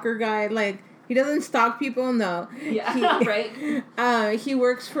stalker guy. Like, he doesn't stalk people, no. Yeah, right. He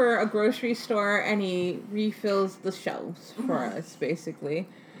works for a grocery store and he refills the shelves for us, basically.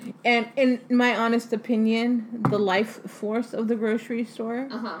 And in my honest opinion, the life force of the grocery store.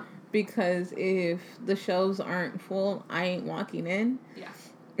 Because if the shelves aren't full, I ain't walking in. Yeah.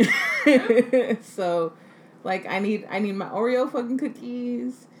 So, like, I need my Oreo fucking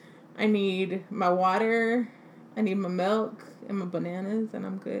cookies. I need my water. I need my milk and my bananas, and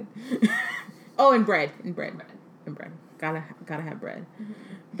I'm good. Oh, and bread. Gotta have bread.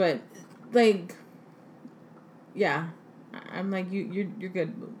 But, like, yeah, I'm like, you're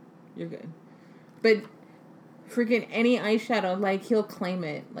good, boo. You're good. But freaking any eyeshadow, like, he'll claim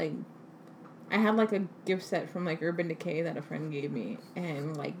it. Like, I had, like, a gift set from, like, Urban Decay that a friend gave me,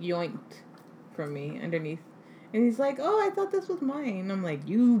 and, like, yoinked from me underneath. And he's like, oh, I thought this was mine. I'm like,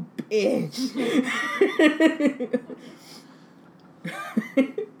 you bitch.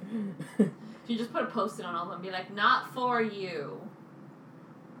 You just put a post-it on all of them and be like, not for you.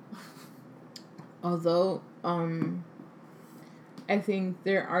 Although, I think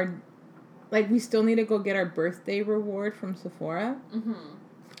there are, like, we still need to go get our birthday reward from Sephora.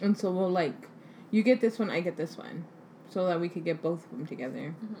 And so we'll, like, you get this one, I get this one. So that we could get both of them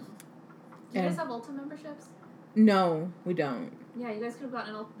together. Do you guys have Ulta memberships? No, we don't. Yeah, you guys could have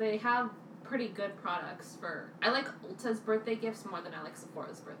gotten they have pretty good products for... I like Ulta's birthday gifts more than I like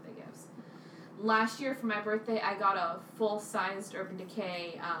Sephora's birthday gifts. Last year for my birthday, I got a full-sized Urban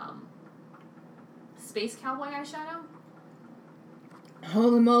Decay Space Cowboy eyeshadow.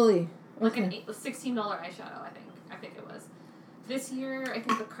 Holy moly. Okay. Like a $16 eyeshadow, I think it was. This year, I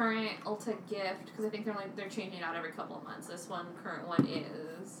think the current Ulta gift, because I think they're changing out every couple of months. This current one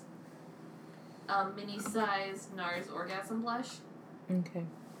is mini-sized NARS Orgasm Blush. Okay.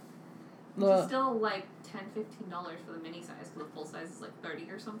 Which is still like $10, $15 for the mini size, because the full size is like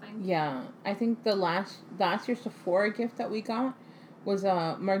 $30 or something. Yeah, I think the last year's Sephora gift that we got was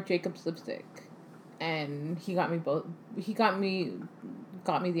Marc Jacobs lipstick, and he got me both. He got me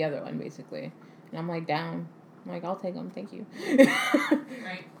the other one basically, and I'm like, down. I'm like, I'll take them, thank you.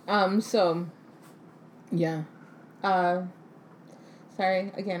 Right. So, yeah.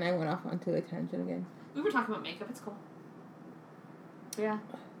 Sorry, again, I went off onto a tangent again. We were talking about makeup. It's cool. Yeah.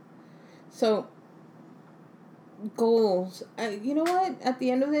 So, goals. You know what? At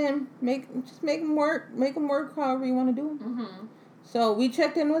the end of them, make them work. Make them work however you want to do them. So we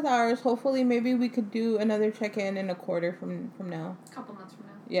checked in with ours. Hopefully, maybe we could do another check-in in a quarter from now. A couple months from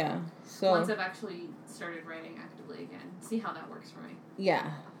now. Yeah. So once I've actually started writing actively again, see how that works for me.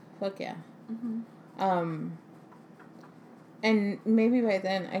 Yeah. Fuck yeah. And maybe by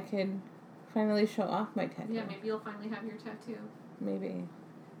then I could finally show off my tattoo. Yeah, maybe you'll finally have your tattoo. Maybe.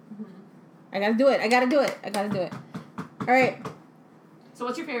 I gotta do it. All right. So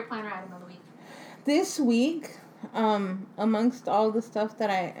what's your favorite planner item of the week? This week, amongst all the stuff that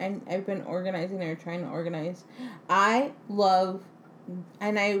I've been organizing or trying to organize, I love,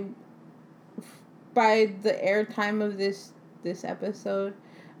 and by the airtime of this episode,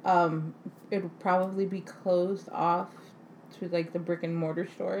 it'll probably be closed off to like the brick and mortar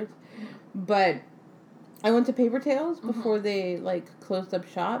stores, but I went to Paper Tales before they like closed up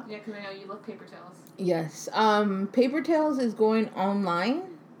shop. Yeah, because I know you love Paper Tales. Yes. Paper Tales is going online,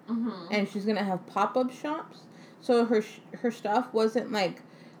 and she's gonna have pop-up shops. So her stuff wasn't like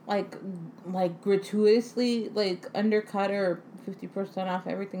gratuitously like undercut or 50% off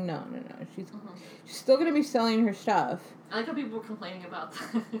everything. No. She's still gonna be selling her stuff. I like how people were complaining about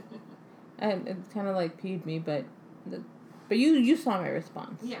that. And it kind of like peeved me, but you saw my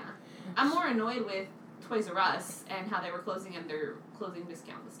response. Yeah, I'm more annoyed with Toys R Us and how they were closing and their closing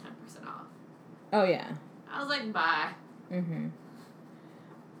discount was 10% off. Oh yeah. I was like, bye. Mm-hmm.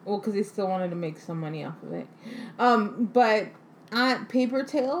 Well, because they still wanted to make some money off of it. But at Paper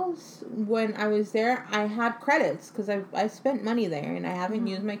Tales, when I was there, I had credits because I spent money there and I haven't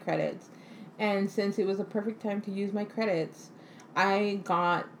used my credits. And since it was a perfect time to use my credits, I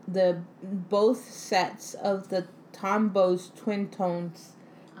got both sets of the Tombow Twin Tones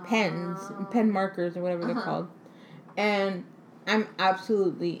pens, pen markers or whatever they're called. And I'm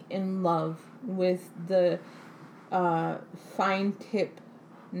absolutely in love with the fine tip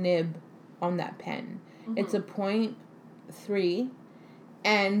nib on that pen. It's a 0.3,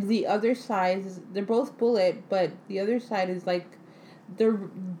 and the other side they're both bullet, but the other side is like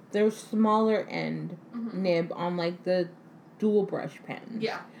they're smaller end nib on like the dual brush pens.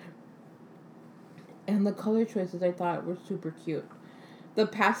 Yeah. And the color choices I thought were super cute. The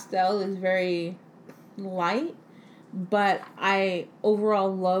pastel is very light, but I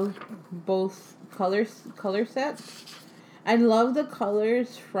overall love both color sets. I love the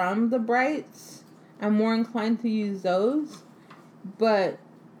colors from the brights. I'm more inclined to use those, but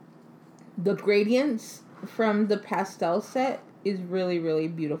the gradients from the pastel set is really, really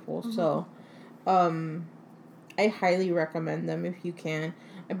beautiful. So, I highly recommend them if you can.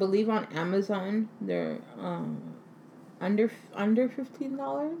 I believe on Amazon they're under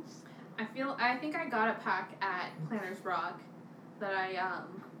 $15. I think I got a pack at Planners Rock that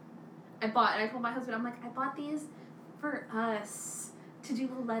I bought, and I told my husband, I'm like, I bought these for us to do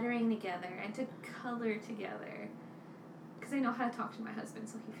lettering together and to color together, because I know how to talk to my husband,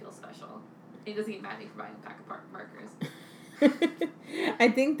 so he feels special. He doesn't get mad at me for buying a pack of markers. I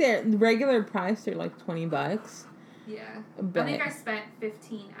think their regular price are like $20. Yeah, but I think I spent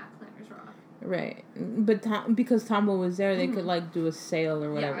 $15 at Planners Rock. Right, but because Tombow was there, they could like do a sale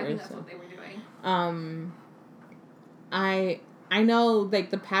or whatever. Yeah, I think that's what they were doing. I know like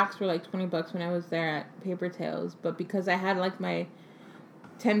the packs were like $20 when I was there at Paper Tales, but because I had like my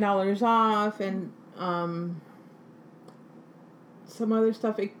 $10 off and some other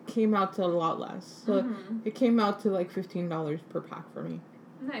stuff, it came out to a lot less. So it came out to like $15 per pack for me.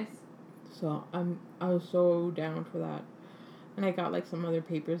 Nice. So I was so down for that. And I got like some other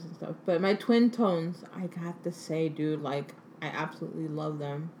papers and stuff. But my Twin Tones, I got to say, dude, like I absolutely love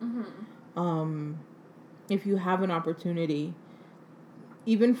them. If you have an opportunity,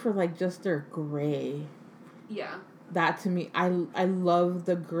 even for like just their gray. Yeah. That to me, I love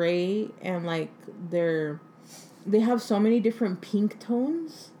the gray and like they have so many different pink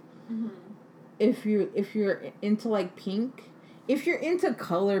tones. If you're into like pink, if you're into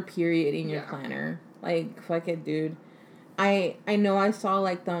color period in your planner, like fuck it, dude. I know I saw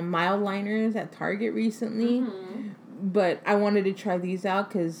like the mild liners at Target recently, but I wanted to try these out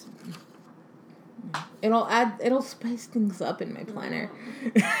because it'll spice things up in my planner.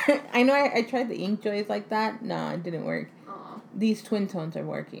 I know I tried the ink joys like that. No, it didn't work. These Twin Tones are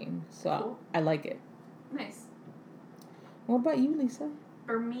working, so cool. I like it. Nice. What about you, Lisa?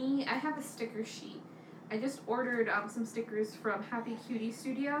 For me, I have a sticker sheet. I just ordered some stickers from Happy Cutie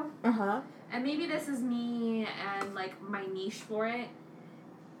Studio. And maybe this is me and like my niche for it.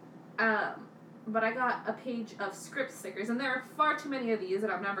 But I got a page of script stickers, and there are far too many of these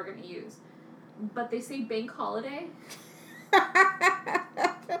that I'm never going to use. But they say bank holiday. What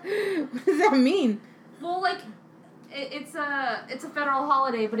does that mean? Well, like it's a federal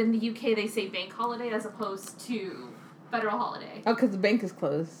holiday, but in the UK they say bank holiday as opposed to federal holiday. Oh, because the bank is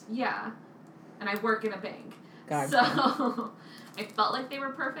closed. Yeah, and I work in a bank. Gotcha. So I felt like they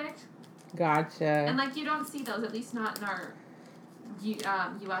were perfect. Gotcha. And like you don't see those, at least not in our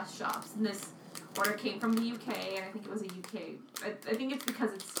U.S. shops. And this order came from the UK, and I think it was a UK. I think it's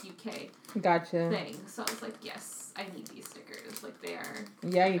because it's UK. Gotcha. Thing. So I was like, yes, I need these stickers. Like they are.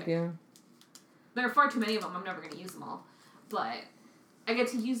 Yeah, perfect. You do. There are far too many of them. I'm never going to use them all. But I get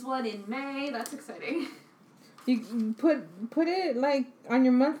to use one in May. That's exciting. You put it, like, on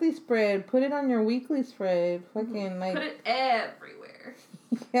your monthly spread. Put it on your weekly spread. Fucking, like... Put it everywhere.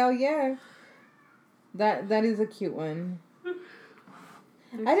 Hell yeah. That is a cute one.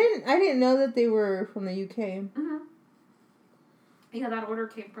 I didn't know that they were from the UK. Yeah, that order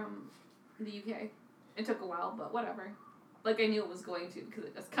came from the UK. It took a while, but whatever. Like, I knew it was going to, because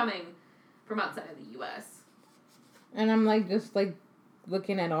it was coming from outside of the US. And I'm like just like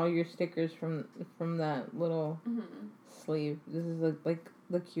looking at all your stickers from that little sleeve. This is like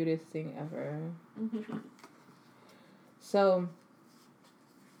the cutest thing ever. So,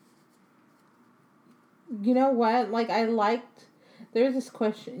 you know what? Like, I liked... There's this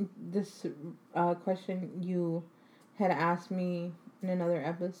question you had asked me in another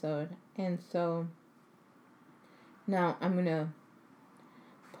episode. And so, now I'm going to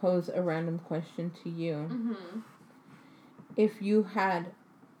pose a random question to you. Mm-hmm. If you had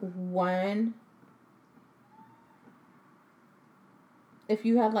one... If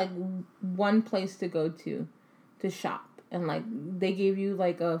you had, like, one place to go to shop, and, like, they gave you,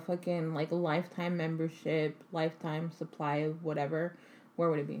 like, a fucking, like, a lifetime membership, lifetime supply of whatever, where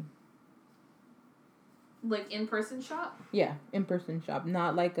would it be? Like, in-person shop? Yeah, in-person shop.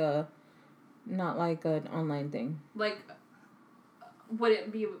 Not like an online thing. Like, would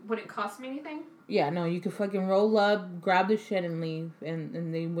it cost me anything? Yeah, no, you could fucking roll up, grab the shit, and leave,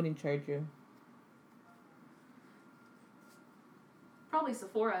 and they wouldn't charge you. Probably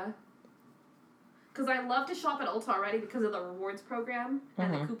Sephora. Because I love to shop at Ulta already because of the rewards program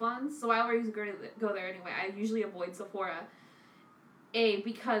and the coupons. So I always go there anyway. I usually avoid Sephora.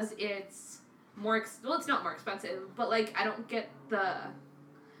 Because it's more... well, it's not more expensive, but, like, I don't get the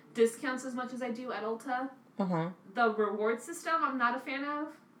discounts as much as I do at Ulta. Uh-huh. The reward system, I'm not a fan of.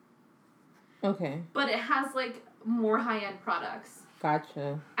 Okay. But it has, like, more high-end products.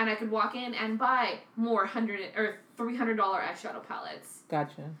 Gotcha. And I could walk in and buy more $300 eyeshadow palettes.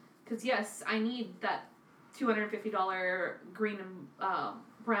 Gotcha. Because, yes, I need that $250 green and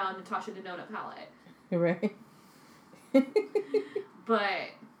brown Natasha Denona palette. Right.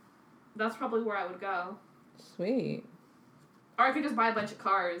 But that's probably where I would go. Sweet. Or I could just buy a bunch of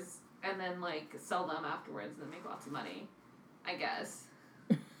cars and then, like, sell them afterwards and make lots of money. I guess.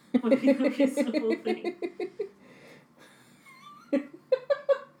 Would be a simple thing.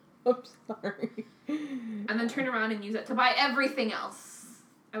 I'm sorry. And then turn around and use it to buy everything else.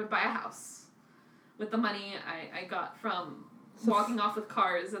 I would buy a house with the money I got from walking off with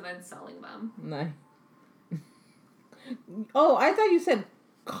cars and then selling them. Nice. Oh, I thought you said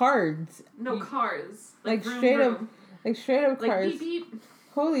cards. No, cars. Like vroom, straight vroom. up, like straight up cars. Like beep beep.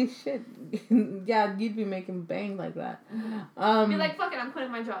 Holy shit. Yeah, you'd be making bang like that. Be like, fuck it, I'm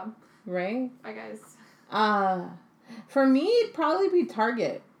quitting my job. Right? Bye, guys. For me, it'd probably be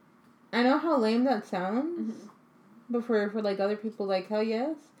Target. I know how lame that sounds, but for like other people, like, hell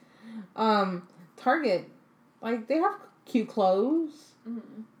yes. Target, like, they have cute clothes.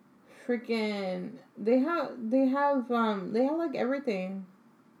 Mm-hmm. Freaking, they have like everything.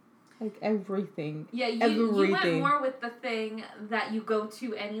 Like everything. Yeah, you went more with the thing that you go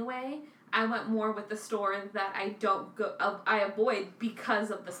to anyway. I went more with the store that I avoid because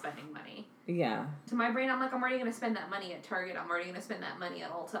of the spending money. Yeah. To my brain, I'm like, I'm already going to spend that money at Target. I'm already going to spend that money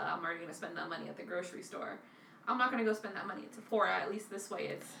at Ulta. I'm already going to spend that money at the grocery store. I'm not going to go spend that money at Sephora. At least this way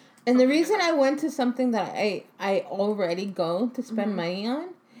it's... And the reason I went to something that I already go to spend money on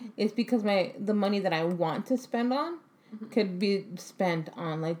is because the money that I want to spend on could be spent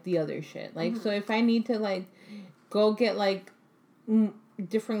on, like, the other shit. Like, so if I need to, like, go get, like,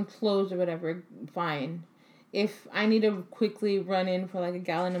 different clothes or whatever, fine. If I need to quickly run in for, like, a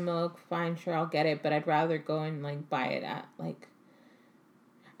gallon of milk, fine, sure, I'll get it. But I'd rather go and, like, buy it at, like,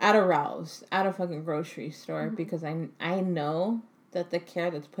 at a Rouse, at a fucking grocery store. Because I know that the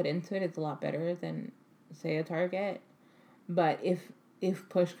care that's put into it is a lot better than, say, a Target. But if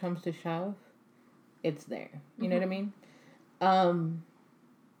push comes to shove, it's there. You know what I mean?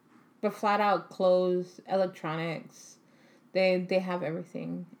 But flat out clothes, electronics, they have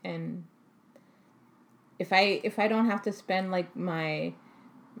everything. And if I don't have to spend, like, my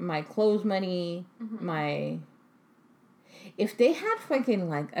clothes money, if they had fucking,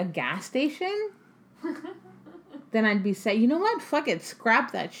 like, a gas station, then I'd be say, you know what? Fuck it,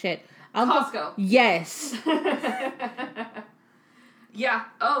 scrap that shit. Costco. Yes. Yeah.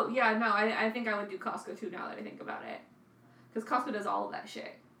 Oh, yeah, no, I think I would do Costco, too, now that I think about it. Because Costco does all of that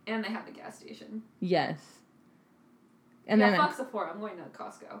shit. And they have the gas station. Yes. And yeah, then fuck Sephora. I'm going to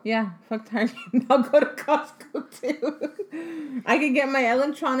Costco. Yeah, fuck Target. I'll go to Costco, too. I can get my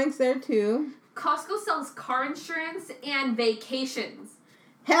electronics there, too. Costco sells car insurance and vacations.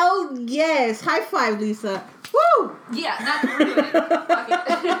 Hell yes. High five, Lisa. Woo! Yeah, that's what we're doing. Fuck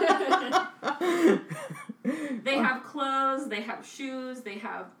it. They have clothes, they have shoes, they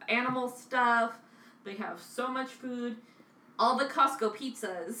have animal stuff, they have so much food. All the Costco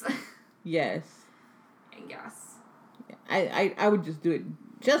pizzas. Yes. And gas. I would just do it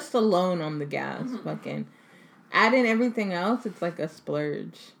just alone on the gas. Fucking add in everything else, it's like a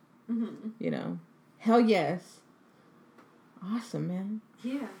splurge. You know? Hell yes. Awesome, man.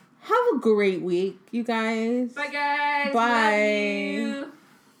 Yeah. Have a great week, you guys. Bye, guys. Bye. Love you.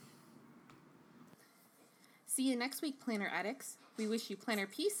 See you next week, Planner Addicts. We wish you planner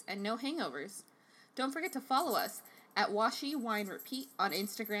peace and no hangovers. Don't forget to follow us at Washy Wine Repeat on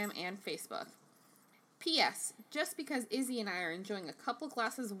Instagram and Facebook. P.S. Just because Izzy and I are enjoying a couple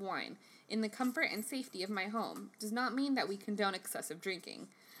glasses of wine in the comfort and safety of my home does not mean that we condone excessive drinking.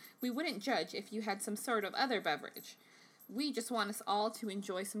 We wouldn't judge if you had some sort of other beverage. We just want us all to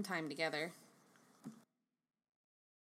enjoy some time together.